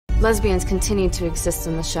Lesbians continue to exist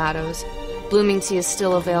in the shadows. Blooming tea is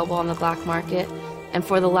still available on the black market, and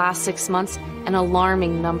for the last 6 months, an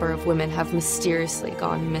alarming number of women have mysteriously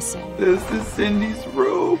gone missing. This is Cindy's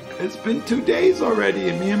room. It's been 2 days already,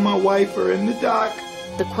 and me and my wife are in the dock.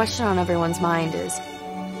 The question on everyone's mind is,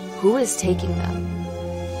 who is taking them,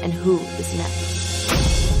 and who is next?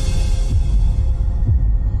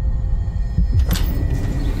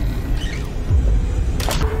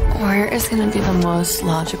 Where is going to be the most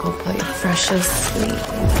logical place for us to sleep?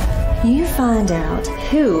 You find out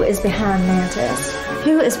who is behind Mantis,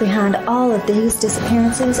 who is behind all of these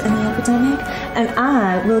disappearances and the epidemic, and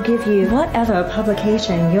I will give you whatever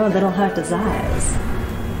publication your little heart desires.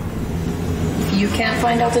 If you can't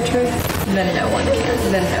find out the truth, then no one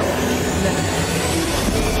can. Then no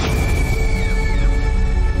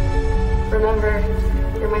one. Remember,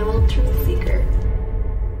 you're my little truth seeker.